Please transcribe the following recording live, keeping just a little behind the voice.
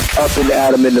Up and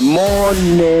Adam in the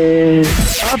morning.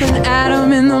 Up and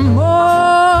Adam in the morning.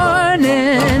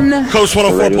 Coast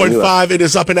 104.5. It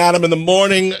is Up and Adam in the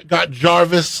morning. Got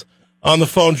Jarvis on the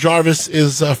phone. Jarvis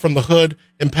is from the hood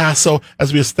in Paso,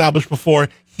 as we established before.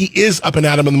 He is Up and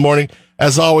Adam in the morning.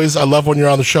 As always, I love when you're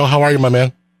on the show. How are you, my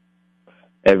man?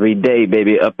 Every day,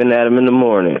 baby. Up and Adam in the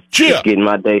morning. Just getting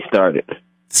my day started.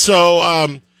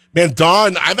 So, man,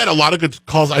 Don, I've had a lot of good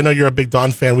calls. I know you're a big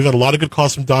Don fan. We've had a lot of good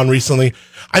calls from Don recently.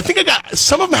 I think I got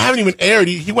some of them haven't even aired.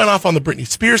 He went off on the Britney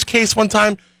Spears case one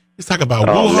time. He's talking about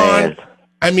Wuhan. Man.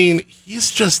 I mean,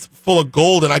 he's just full of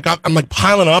gold, and I'm like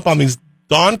piling up on these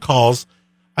Don calls.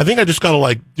 I think I just got to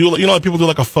like do, you know, like people do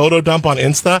like a photo dump on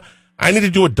Insta. I need to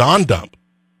do a Don dump.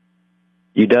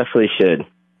 You definitely should.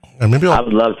 And maybe I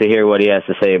would love to hear what he has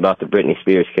to say about the Britney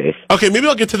Spears case. Okay, maybe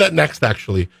I'll get to that next,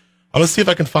 actually. I'm going to see if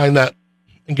I can find that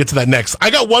and get to that next. I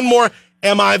got one more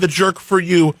Am I the Jerk for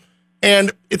you?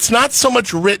 And it's not so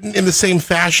much written in the same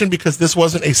fashion because this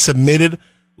wasn't a submitted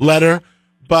letter,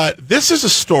 but this is a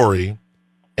story,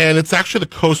 and it's actually the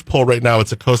Coast poll right now.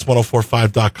 It's at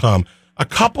coast1045.com. A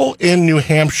couple in New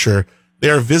Hampshire, they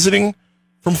are visiting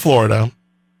from Florida,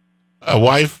 a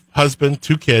wife, husband,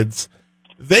 2 kids.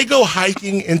 They go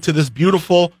hiking into this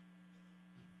beautiful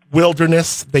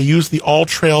wilderness. They use the All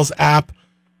Trails app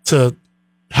to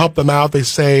help them out. They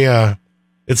say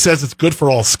it says it's good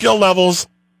for all skill levels.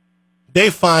 They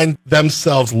find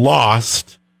themselves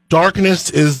lost. Darkness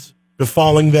is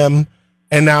befalling them,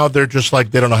 and now they're just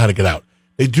like, they don't know how to get out.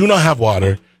 They do not have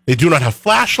water. They do not have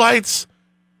flashlights,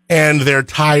 and they're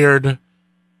tired,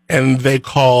 and they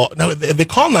call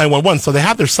 911, so they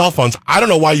have their cell phones. I don't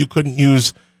know why you couldn't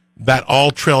use that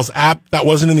All Trails app. That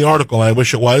wasn't in the article, and I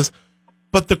wish it was.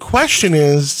 But the question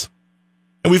is,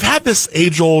 and we've had this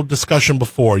age-old discussion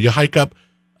before. You hike up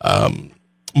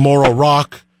Morro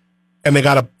Rock, and they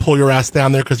got to pull your ass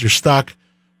down there because you're stuck.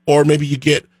 Or maybe you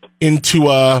get into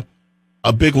a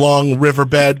big, long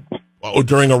riverbed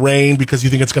during a rain because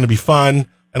you think it's going to be fun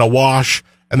and a wash,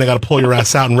 and they got to pull your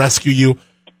ass out and rescue you.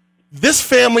 This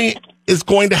family is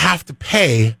going to have to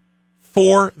pay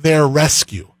for their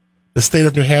rescue. The state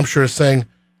of New Hampshire is saying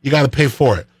you got to pay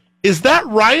for it. Is that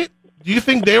right? Do you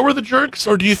think they were the jerks?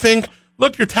 Or do you think,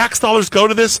 look, your tax dollars go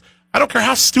to this? I don't care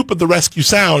how stupid the rescue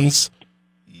sounds.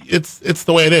 It's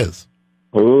the way it is.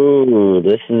 Ooh,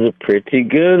 this is a pretty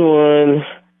good one.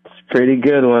 It's a pretty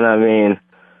good one. I mean,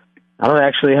 I don't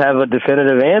actually have a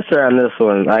definitive answer on this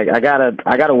one. I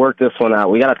gotta work this one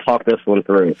out. We gotta talk this one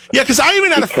through. Yeah, because I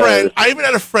even had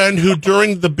a friend who,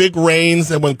 during the big rains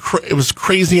and when it was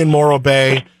crazy in Morro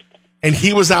Bay, and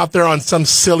he was out there on some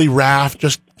silly raft,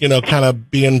 just, you know, kind of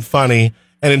being funny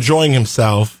and enjoying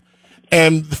himself.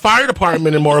 And the fire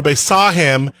department in Morro Bay saw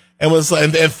him and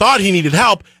thought he needed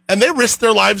help, and they risked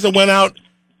their lives and went out.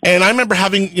 And I remember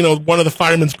having, you know, one of the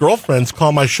fireman's girlfriends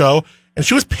call my show, and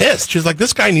she was pissed. She was like,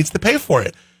 "This guy needs to pay for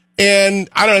it." And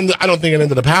I don't think it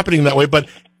ended up happening that way. But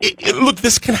look,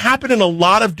 this can happen in a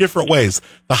lot of different ways.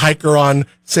 The hiker on,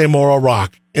 say, Morro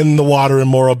Rock, in the water in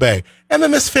Morro Bay, and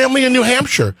then this family in New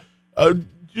Hampshire.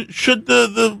 Should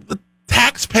the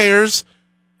taxpayers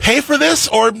pay for this,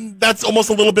 or that's almost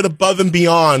a little bit above and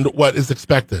beyond what is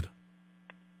expected?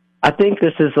 I think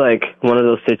this is like one of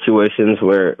those situations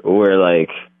where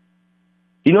like,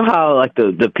 you know how like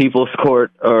the People's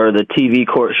Court or the TV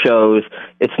court shows,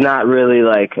 it's not really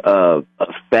like a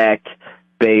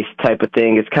fact-based type of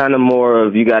thing. It's kind of more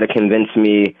of, you got to convince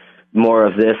me more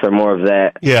of this or more of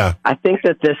that. Yeah. I think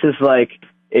that this is like,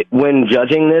 when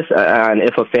judging this on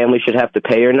if a family should have to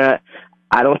pay or not,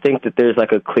 I don't think that there's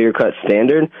like a clear-cut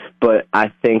standard, but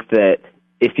I think that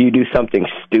if you do something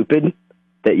stupid,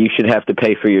 that you should have to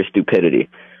pay for your stupidity.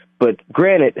 But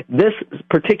granted, this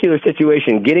particular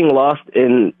situation, getting lost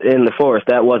in the forest,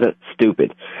 that wasn't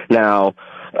stupid. Now,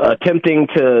 attempting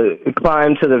to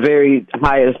climb to the very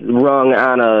highest rung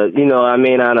on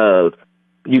a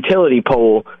utility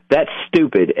pole, that's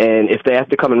stupid. And if they have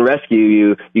to come and rescue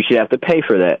you, you should have to pay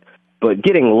for that. But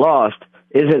getting lost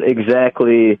isn't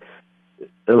exactly,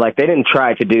 like, they didn't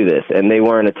try to do this, and they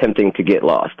weren't attempting to get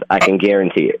lost. I can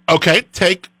guarantee it. Okay,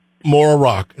 take Morro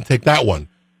Rock and take that one.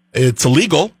 It's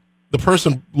illegal. The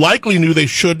person likely knew they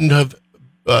shouldn't have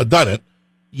done it,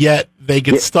 yet they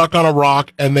get stuck on a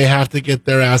rock, and they have to get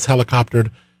their ass helicoptered,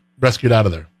 rescued out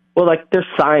of there. Well, like, there's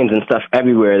signs and stuff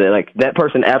everywhere that, like, that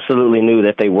person absolutely knew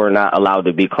that they were not allowed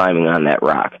to be climbing on that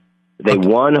rock. They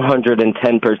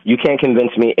 110%. You can't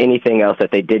convince me anything else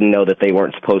that they didn't know that they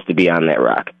weren't supposed to be on that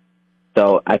rock.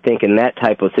 So I think in that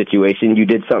type of situation, you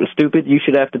did something stupid, you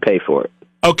should have to pay for it.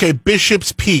 Okay,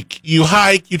 Bishop's Peak. You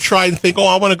hike, you try and think, oh,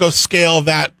 I want to go scale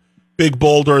that big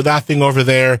boulder, that thing over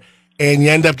there, and you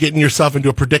end up getting yourself into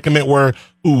a predicament where,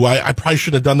 ooh, I probably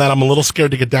shouldn't have done that. I'm a little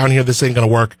scared to get down here. This ain't going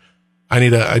to work. I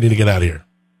need to get out of here.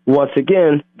 Once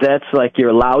again, that's like you're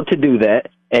allowed to do that,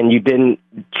 and you didn't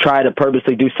try to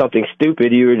purposely do something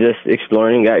stupid. You were just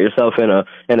exploring and got yourself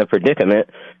in a predicament.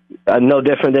 No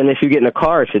different than if you get in a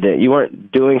car accident. You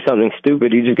weren't doing something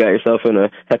stupid. You just got yourself in a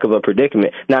heck of a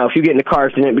predicament. Now, if you get in a car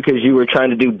accident because you were trying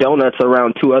to do donuts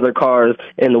around two other cars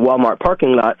in the Walmart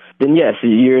parking lot, then yes,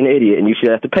 you're an idiot and you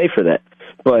should have to pay for that.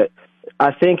 But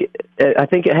I think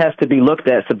it has to be looked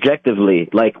at subjectively,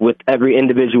 like with every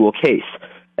individual case,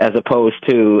 as opposed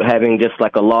to having just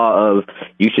like a law of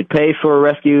you should pay for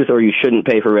rescues or you shouldn't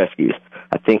pay for rescues.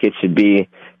 I think it should be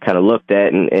kind of looked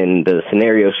at, and the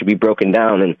scenario should be broken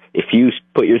down. And if you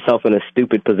put yourself in a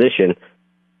stupid position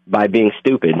by being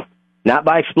stupid, not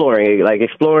by exploring, like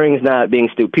exploring is not being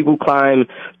stupid. People climb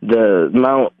the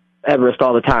Mount Everest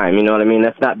all the time, you know what I mean?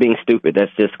 That's not being stupid.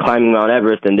 That's just climbing Mount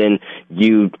Everest, and then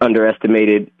you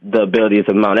underestimated the abilities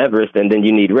of Mount Everest, and then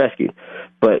you need rescue.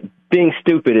 But being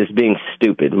stupid is being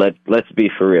stupid. Let's be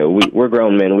for real. We're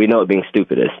grown men. We know what being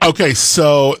stupid is. Okay,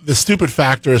 so the stupid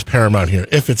factor is paramount here.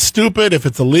 If it's stupid, if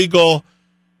it's illegal,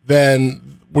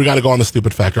 then we got to go on the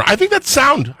stupid factor. I think that's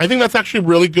sound. I think that's actually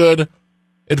really good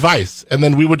advice. And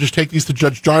then we would just take these to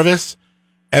Judge Jarvis,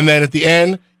 and then at the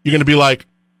end, you're going to be like,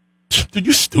 dude,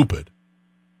 you're stupid.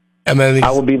 And then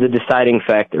I will be the deciding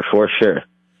factor for sure.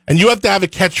 And you have to have a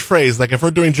catchphrase. Like if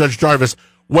we're doing Judge Jarvis,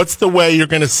 what's the way you're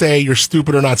going to say you're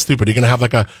stupid or not stupid? Are you going to have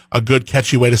like a good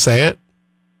catchy way to say it?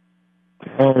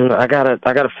 I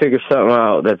gotta figure something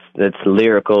out that's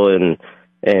lyrical and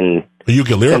you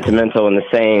get lyrical. Sentimental in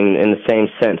the same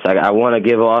sense. I want to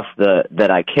give off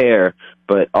that I care,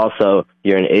 but also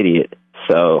you're an idiot.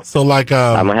 So like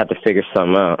I'm gonna have to figure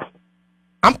something out.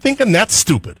 I'm thinking that's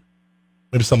stupid.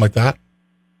 Maybe something like that.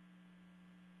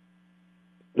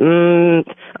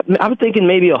 I'm thinking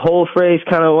maybe a whole phrase,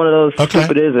 kind of one of those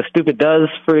stupid is or stupid does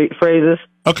phrases.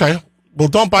 Okay. Well,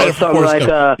 don't bite it for something like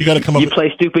you got to come up. You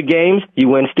play stupid games, you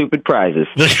win stupid prizes.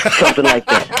 Something like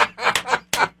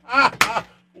that.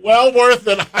 Well worth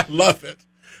it. I love it.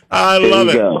 I love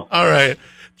it. Go. All right,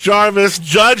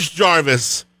 Judge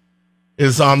Jarvis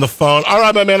is on the phone. All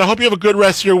right, my man. I hope you have a good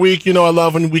rest of your week. You know, I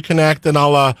love when we connect, and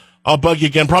I'll bug you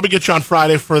again. Probably get you on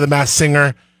Friday for the Masked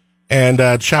Singer,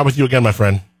 and chat with you again, my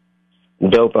friend.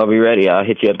 Dope. I'll be ready. I'll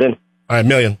hit you up then. All right,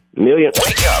 million. Wake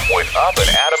up with Up and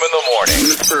Adam in the morning.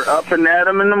 Mr. Up and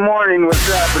Adam in the morning. What's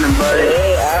happening, buddy?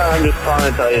 Hey, Adam, I'm just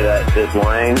calling to tell you that this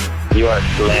morning you are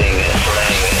slaying it.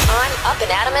 On Up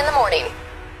and Adam in the morning.